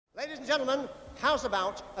Ladies and gentlemen, how's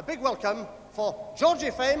about a big welcome for Georgie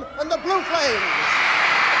fame and the Blue Flames?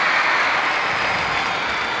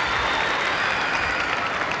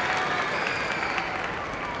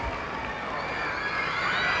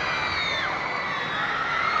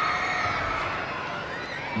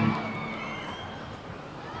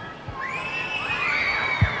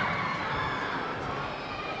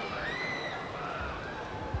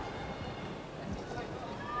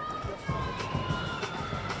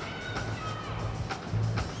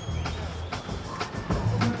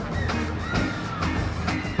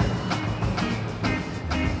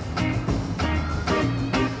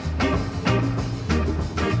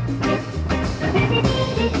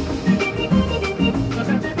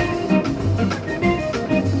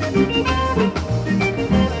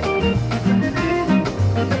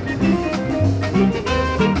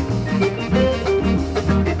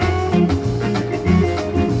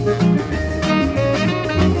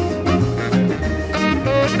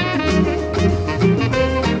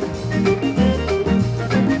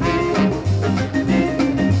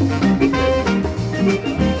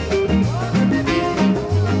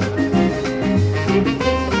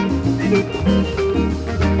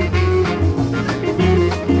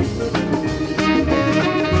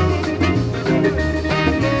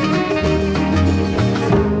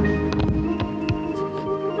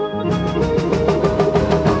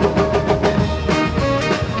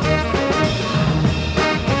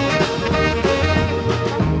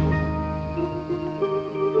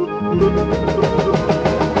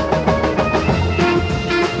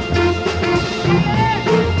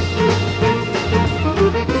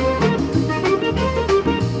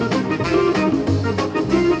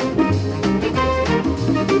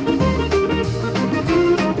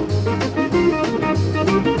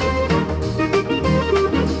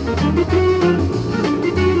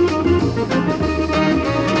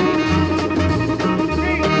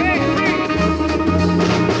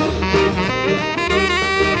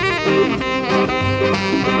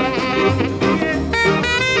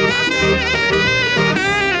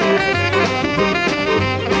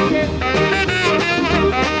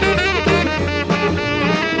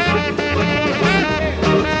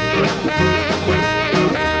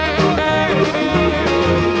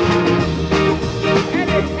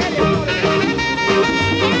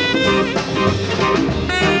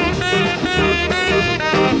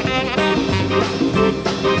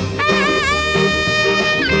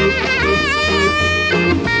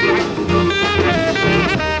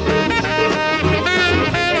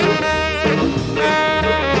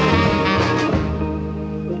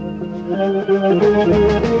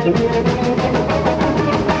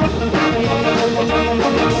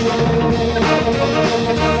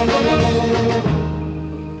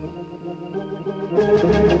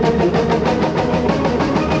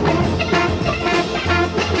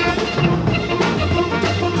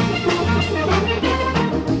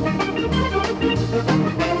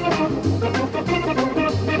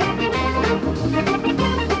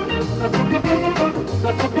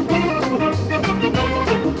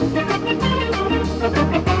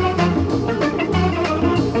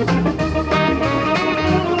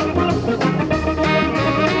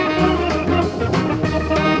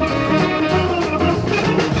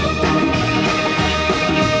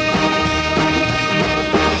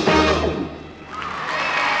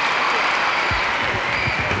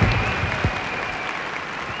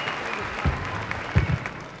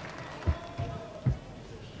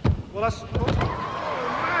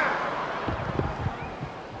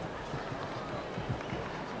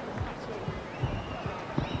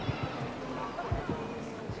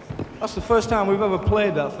 That's the first time we've ever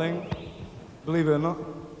played that thing, believe it or not.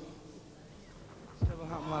 It's never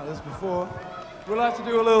happened like this before. We'd like to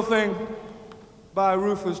do a little thing by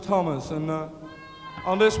Rufus Thomas, and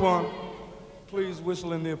on this one, please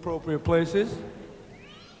whistle in the appropriate places.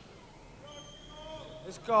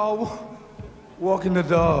 It's called Walking the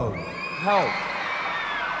Dog. Help.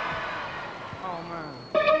 Oh, man.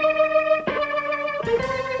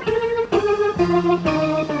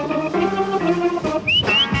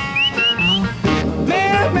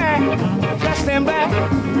 Just stand back.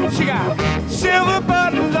 She got silver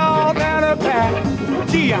buttons all down her back.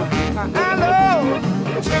 Gee, I know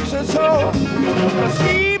trips her toe.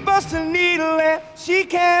 She busts a needle and she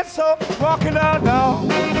can't sew. Walking the dog,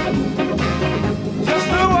 just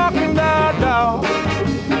a walking the dog.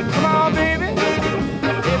 Come on, baby,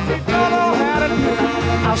 if you don't know how to do it,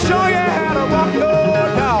 I'll show you how to walk your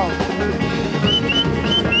dog.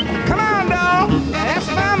 Come on, dog, ask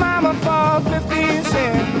my mama for 15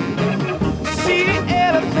 cents. See the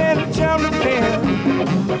elephant jump the fence.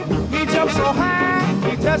 He jumps so high,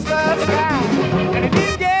 he just the sky. And he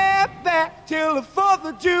didn't get back till the 4th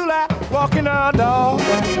of July, walking the dog.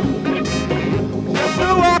 Just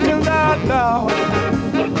a walking the dog.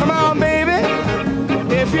 Come on, baby,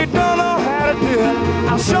 if you don't know how to do it,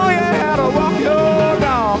 I'll show you how to walk your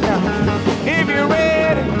dog. If you're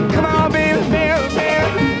ready, come on, baby, baby,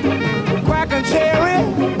 baby. Quack and cherry,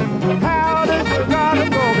 how does the garden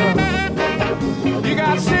go? You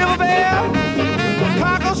got Silver Bell,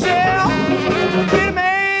 Cockle Shell, Peter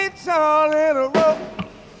Maid's all in a row,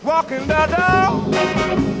 walking the dog,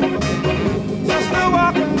 just a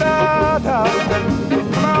walking the dog.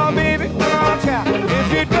 Come on, baby, come on, child.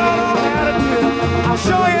 If you don't know how to do it, I'll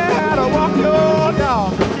show you how to walk your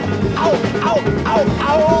dog. Ow, ow, ow,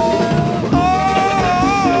 ow.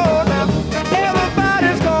 Oh, now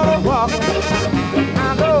everybody's gonna walk.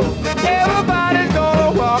 I know everybody's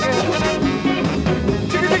gonna walk it.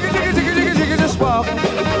 Just walk.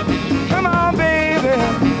 Come on, baby.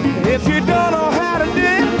 If you don't know how to do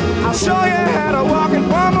it, I'll show you how to walk it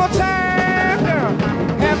one more time. Girl,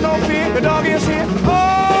 have no fear, the dog is here.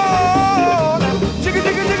 Oh, jigga,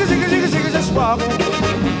 jigga, jigga, jigga, jigga, jigga, just walk.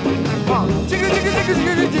 Jigga, jigga, jigga,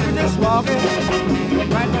 jigga, jigga, just walk.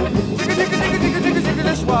 Right now. Jigga, jigga, jigga, jigga, jigga, jigga,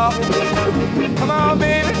 just walk. Come on,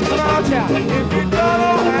 baby, come on, child. If you don't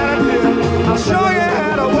know how to do it, I'll show you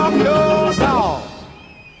how to walk your dog.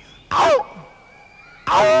 Ow!